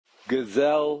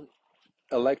Gazelle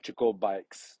electrical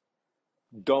bikes.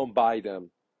 Don't buy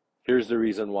them. Here's the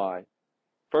reason why.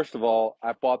 First of all,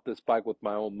 I bought this bike with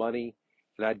my own money,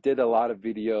 and I did a lot of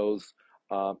videos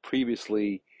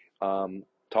previously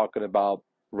talking about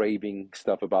raving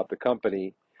stuff about the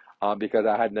company because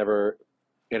I had never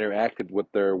interacted with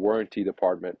their warranty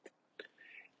department.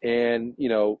 And,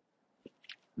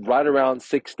 right around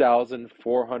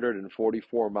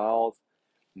 6,444 miles,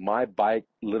 my bike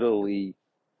literally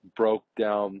broke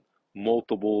down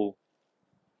multiple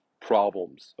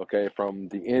problems, okay, from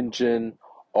the engine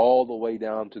all the way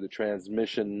down to the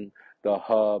transmission, the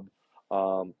hub.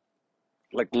 Um,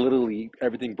 like literally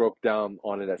everything broke down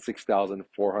on it at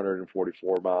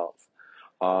 6,444 miles.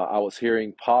 I was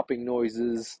hearing popping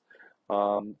noises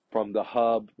from the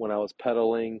hub when I was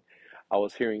pedaling. I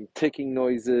was hearing ticking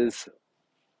noises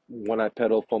when I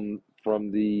pedaled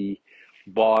from the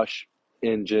Bosch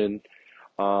engine.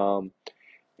 Um,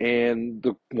 and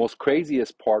the most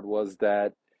craziest part was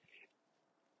that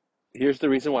here's the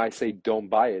reason why I say don't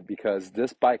buy it, because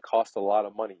this bike costs a lot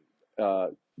of money. Uh,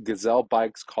 Gazelle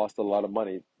bikes cost a lot of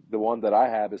money. The one that I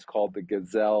have is called the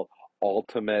Gazelle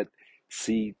Ultimate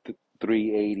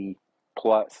C380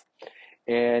 Plus.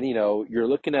 And you're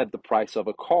looking at the price of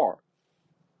a car.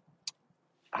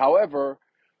 However,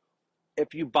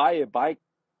 if you buy a bike,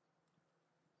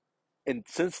 and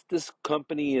since this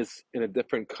company is in a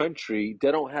different country,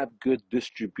 they don't have good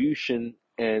distribution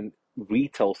and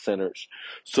retail centers.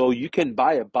 So you can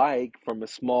buy a bike from a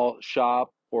small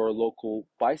shop or a local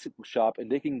bicycle shop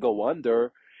and they can go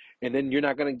under, and then you're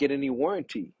not going to get any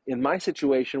warranty. In my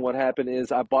situation, what happened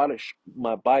is I bought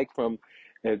my bike uh,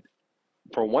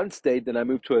 from one state, then I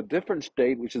moved to a different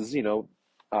state, which is,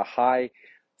 a high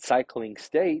cycling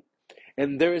state,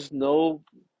 and there is no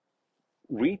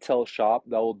retail shop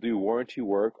that will do warranty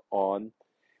work on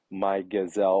my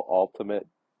Gazelle Ultimate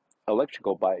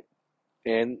electrical bike.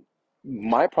 And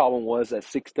my problem was at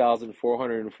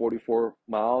 6,444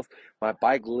 miles, my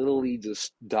bike literally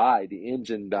just died. The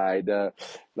engine died.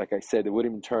 Like I said, it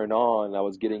wouldn't even turn on. I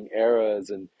was getting errors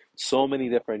and so many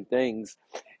different things.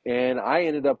 And I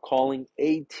ended up calling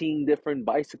 18 different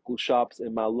bicycle shops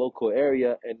in my local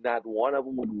area, and not one of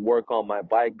them would work on my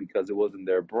bike because it wasn't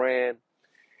their brand.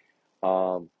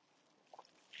 Um,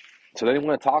 So they didn't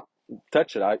want to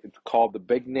touch it. I called the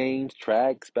big names,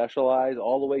 Track, Specialized,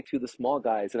 all the way to the small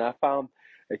guys. And I found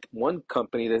like one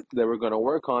company that they were going to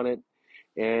work on it,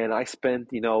 and I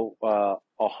spent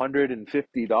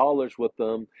 $150 with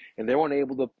them, and they weren't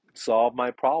able to solve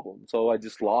my problem. So I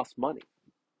just lost money.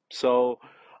 So,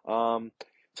 um,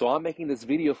 so I'm making this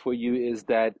video for you is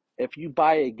that if you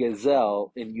buy a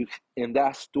Gazelle and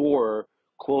that store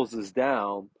closes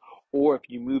down, or if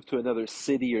you move to another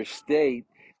city or state,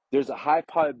 there's a high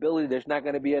probability there's not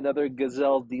going to be another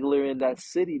Gazelle dealer in that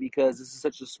city because this is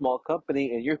such a small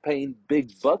company and you're paying big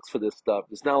bucks for this stuff.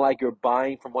 It's not like you're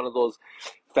buying from one of those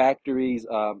factories,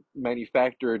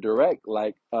 manufacturer direct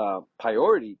like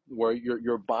Priority, where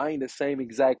you're buying the same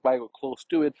exact bike or close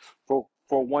to it for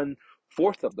one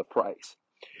fourth of the price.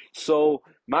 So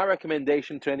my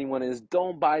recommendation to anyone is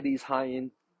don't buy these high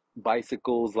end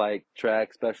bicycles like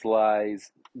Track, Specialized,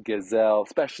 Gazelle,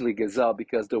 especially Gazelle,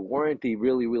 because the warranty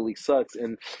really really sucks.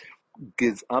 And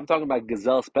I'm talking about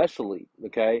Gazelle especially.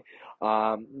 Okay,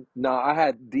 now I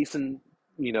had decent,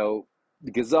 you know,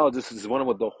 Gazelle just is one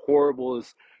of the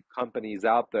horriblest companies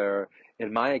out there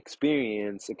in my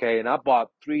experience. Okay, and I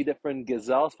bought three different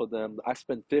Gazelles for them. I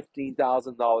spent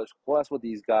 $15,000 plus with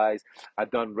these guys.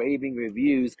 I've done raving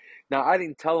reviews. Now I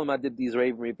didn't tell them I did these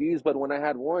raving reviews, but when I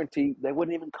had warranty, they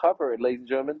wouldn't even cover it, ladies and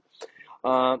gentlemen.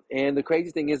 And the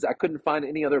crazy thing is, I couldn't find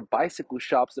any other bicycle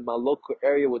shops in my local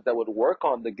area that would work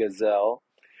on the Gazelle.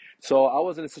 So I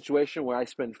was in a situation where I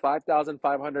spent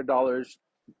 $5,500,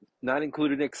 not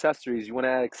including accessories. You want to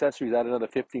add accessories, add another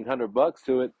 1,500 bucks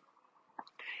to it.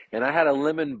 And I had a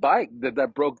lemon bike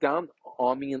that broke down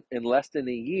on me in less than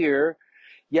a year.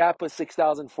 Yeah, I put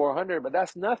 6,400, but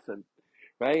that's nothing,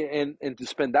 right? And to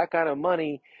spend that kind of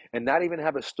money and not even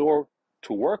have a store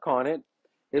to work on it,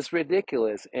 it's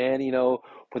ridiculous. And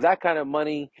for that kind of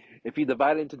money, if you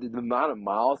divide it into the amount of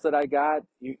miles that I got,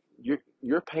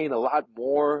 you're paying a lot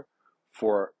more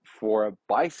for a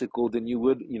bicycle than you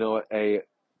would,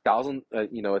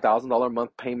 $1,000 a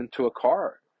month payment to a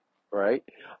car, right?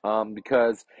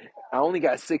 Because I only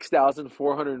got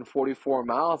 6,444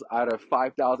 miles out of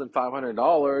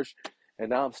 $5,500, and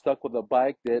now I'm stuck with a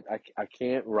bike that I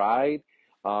can't ride.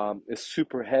 It's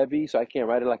super heavy, so I can't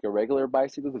ride it like a regular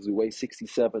bicycle because it weighs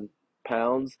 67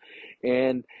 pounds.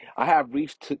 And I have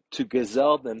reached to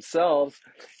Gazelle themselves,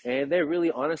 and they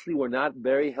really honestly were not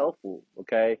very helpful.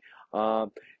 Okay,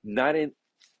 not in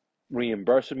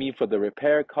reimbursing me for the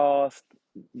repair cost.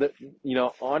 The,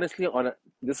 honestly,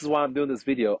 this is why I'm doing this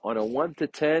video. On a 1 to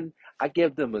 10, I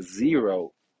give them a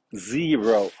zero,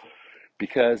 zero,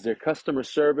 because their customer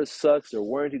service sucks. Their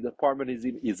warranty department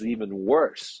is even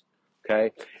worse.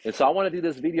 Okay, and so I want to do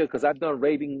this video because I've done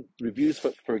rating reviews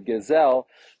for Gazelle,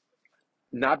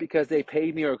 not because they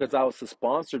paid me or because I was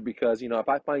sponsored, because if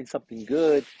I find something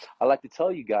good, I like to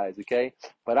tell you guys, okay?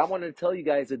 But I want to tell you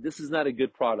guys that this is not a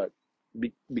good product,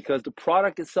 because the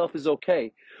product itself is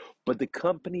okay, but the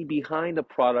company behind the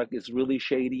product is really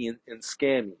shady and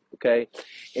scammy, okay?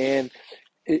 And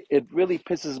it really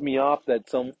pisses me off that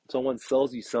someone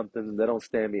sells you something and they don't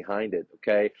stand behind it,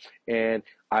 okay? And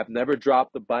I've never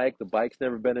dropped the bike. The bike's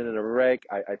never been in a wreck.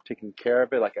 I've taken care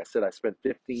of it. Like I said, I spent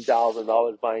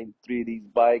 $15,000 buying 3 of these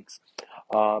bikes.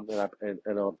 And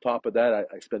on top of that,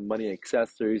 I spend money on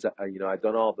accessories. I've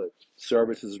done all the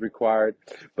services required.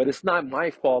 But it's not my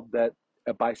fault that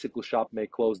a bicycle shop may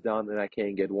close down and I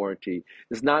can't get warranty.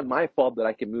 It's not my fault that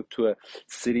I can move to a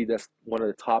city that's one of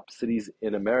the top cities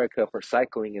in America for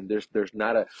cycling, and there's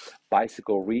not a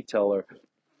bicycle retailer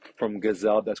from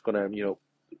Gazelle that's going to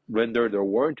render their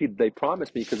warranty they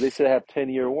promised me, because they said I have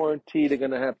 10-year warranty, they're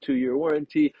going to have 2-year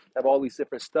warranty, have all these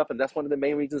different stuff. And that's one of the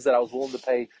main reasons that I was willing to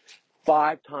pay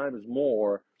 5 times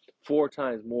more, 4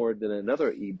 times more than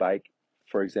another e-bike,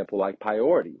 for example, like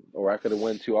Priority. Or I could have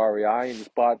went to REI and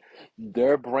just bought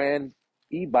their brand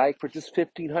e-bike for just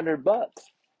 $1,500,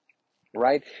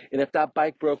 right? And if that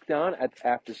bike broke down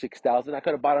after 6,000, I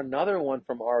could have bought another one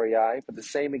from REI for the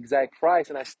same exact price,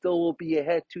 and I still will be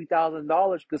ahead $2,000,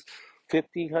 because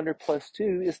 1,500 plus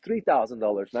two is $3,000,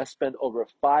 and I spent over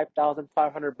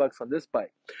 5,500 bucks on this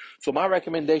bike. So my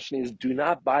recommendation is, do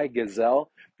not buy Gazelle,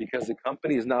 because the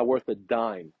company is not worth a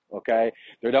dime. Okay,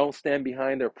 they don't stand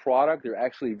behind their product. They're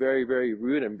actually very, very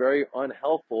rude and very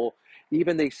unhelpful.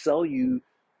 Even they sell you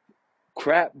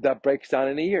crap that breaks down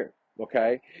in a year.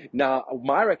 Okay. Now,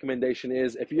 my recommendation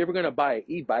is, if you're ever going to buy an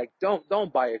e-bike,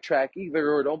 don't buy a track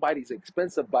either, or don't buy these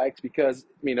expensive bikes, because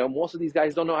most of these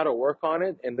guys don't know how to work on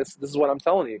it. And this is what I'm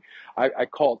telling you. I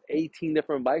called 18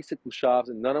 different bicycle shops,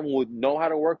 and none of them would know how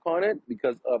to work on it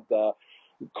because of the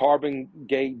carbon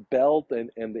gate belt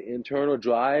and the internal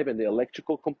drive and the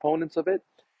electrical components of it.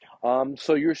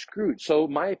 So you're screwed. So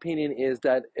my opinion is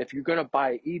that if you're gonna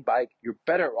buy an e-bike, you're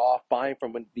better off buying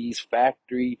from these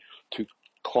factory to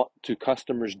to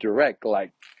customers direct,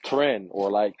 like Trend or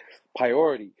like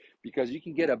Priority, because you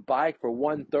can get a bike for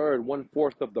 1/3,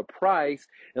 1/4 of the price.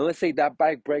 And let's say that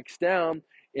bike breaks down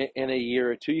in a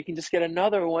year or two, you can just get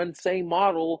another one, same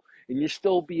model, and you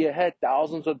still be ahead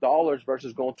thousands of dollars,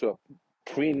 versus going to a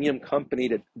premium company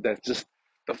that's just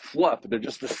the fluff. They're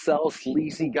just the sell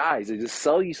sleazy guys. They just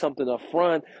sell you something up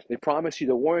front. They promise you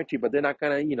the warranty, but they're not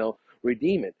gonna,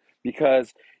 redeem it,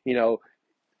 because, you know,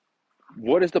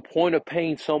 what is the point of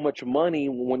paying so much money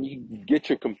when you get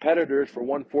your competitors for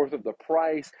 1/4 of the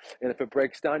price? And if it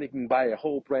breaks down, you can buy a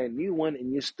whole brand new one,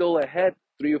 and you're still ahead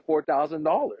 $3,000 or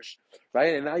 $4,000,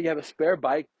 right? And now you have a spare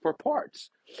bike for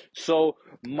parts. So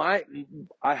I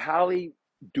highly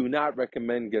do not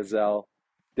recommend Gazelle.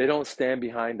 They don't stand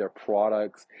behind their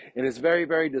products, and it's very,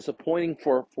 very disappointing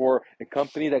for a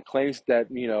company that claims that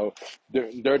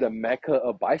they're the mecca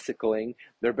of bicycling.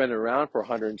 They've been around for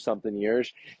 100 and something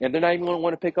years, and they're not even going to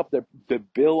want to pick up the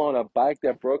bill on a bike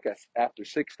that broke after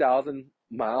 6,000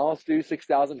 miles, dude.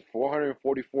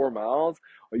 6,444 miles.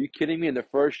 Are you kidding me? In the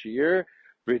first year?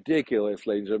 Ridiculous,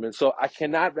 ladies and gentlemen. So I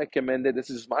cannot recommend it. This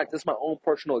is my own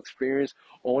personal experience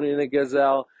owning a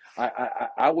Gazelle.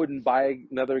 I wouldn't buy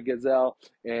another Gazelle,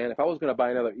 and if I was going to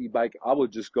buy another e-bike, I would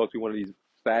just go through one of these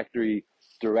factory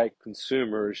direct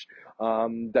consumers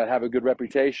that have a good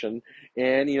reputation.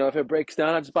 And if it breaks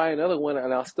down, I'll just buy another one,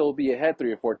 and I'll still be ahead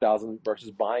 3 or 4 thousand, versus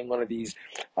buying one of these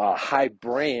high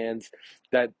brands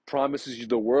that promises you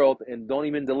the world and don't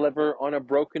even deliver on a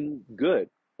broken good.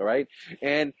 All right,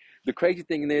 and the crazy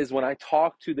thing is, when I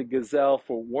talk to the Gazelle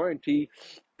for warranty,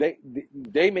 they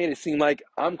they made it seem like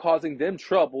I'm causing them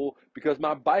trouble because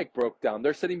my bike broke down.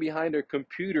 They're sitting behind their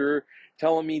computer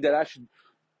telling me that I should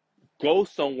go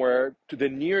somewhere to the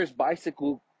nearest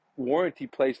bicycle warranty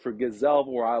place for Gazelle,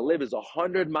 where I live, is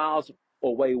 100 miles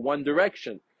away one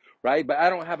direction, right? But I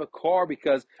don't have a car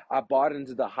because I bought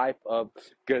into the hype of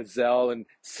Gazelle and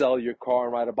sell your car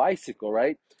and ride a bicycle,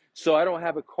 right? So I don't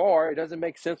have a car. It doesn't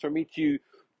make sense for me to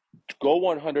go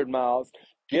 100 miles,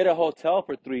 get a hotel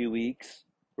for 3 weeks,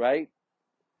 right?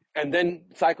 And then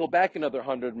cycle back another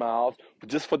 100 miles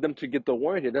just for them to get the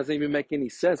warranty. It doesn't even make any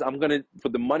sense. For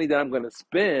the money that I'm gonna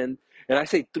spend, And I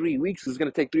say 3 weeks, it's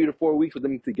going to take 3 to 4 weeks for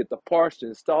them to get the parts, to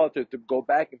install it, to go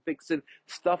back and fix it,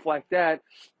 stuff like that.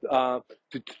 Uh,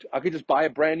 I could just buy a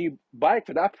brand new bike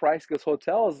for that price because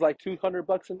hotel is like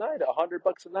 $200 a night,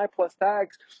 $100 a night plus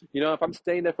tax. If I'm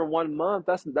staying there for 1 month,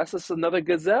 that's just another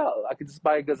Gazelle. I could just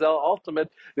buy a Gazelle Ultimate,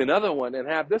 another one, and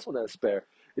have this one as spare.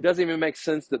 It doesn't even make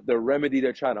sense that the remedy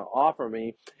they're trying to offer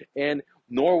me, and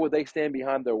nor would they stand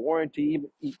behind their warranty,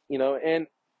 and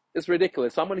it's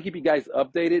ridiculous. So I'm going to keep you guys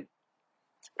updated.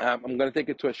 I'm going to take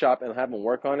it to a shop and have them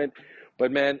work on it.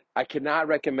 But man, I cannot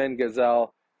recommend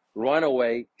Gazelle. Run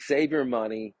away, save your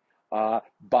money,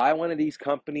 buy one of these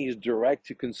companies direct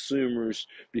to consumers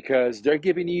because they're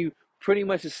giving you pretty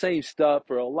much the same stuff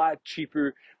for a lot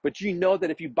cheaper. But you know that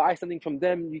if you buy something from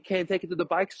them, you can't take it to the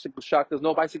bicycle shop because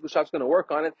no bicycle shop's going to work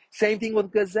on it. Same thing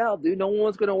with Gazelle, dude. No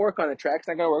one's going to work on it. Track's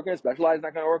not going to work on it. Specialized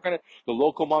not going to work on it. The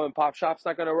local mom and pop shop's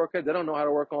not going to work on it. They don't know how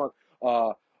to work on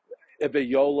uh,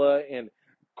 Viola and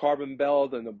Carbon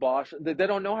Belt and the Bosch. They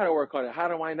don't know how to work on it. How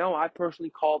do I know? I personally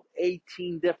called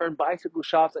 18 different bicycle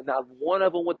shops and not one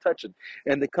of them would touch it.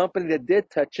 And the company that did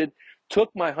touch it took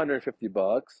my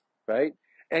 $150, right?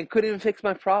 And couldn't even fix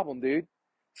my problem, dude.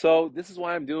 So this is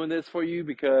why I'm doing this for you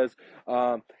because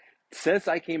um, since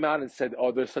I came out and said,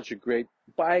 oh, they're such a great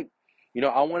bike,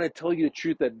 I want to tell you the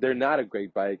truth that they're not a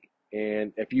great bike.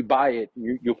 And if you buy it,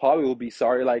 you probably will be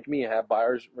sorry like me and have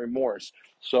buyer's remorse.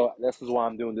 So this is why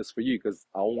I'm doing this for you because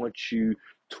I want you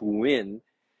to win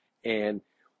and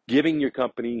giving your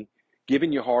company,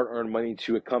 giving your hard-earned money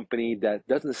to a company that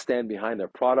doesn't stand behind their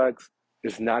products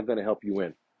is not going to help you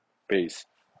win. Peace.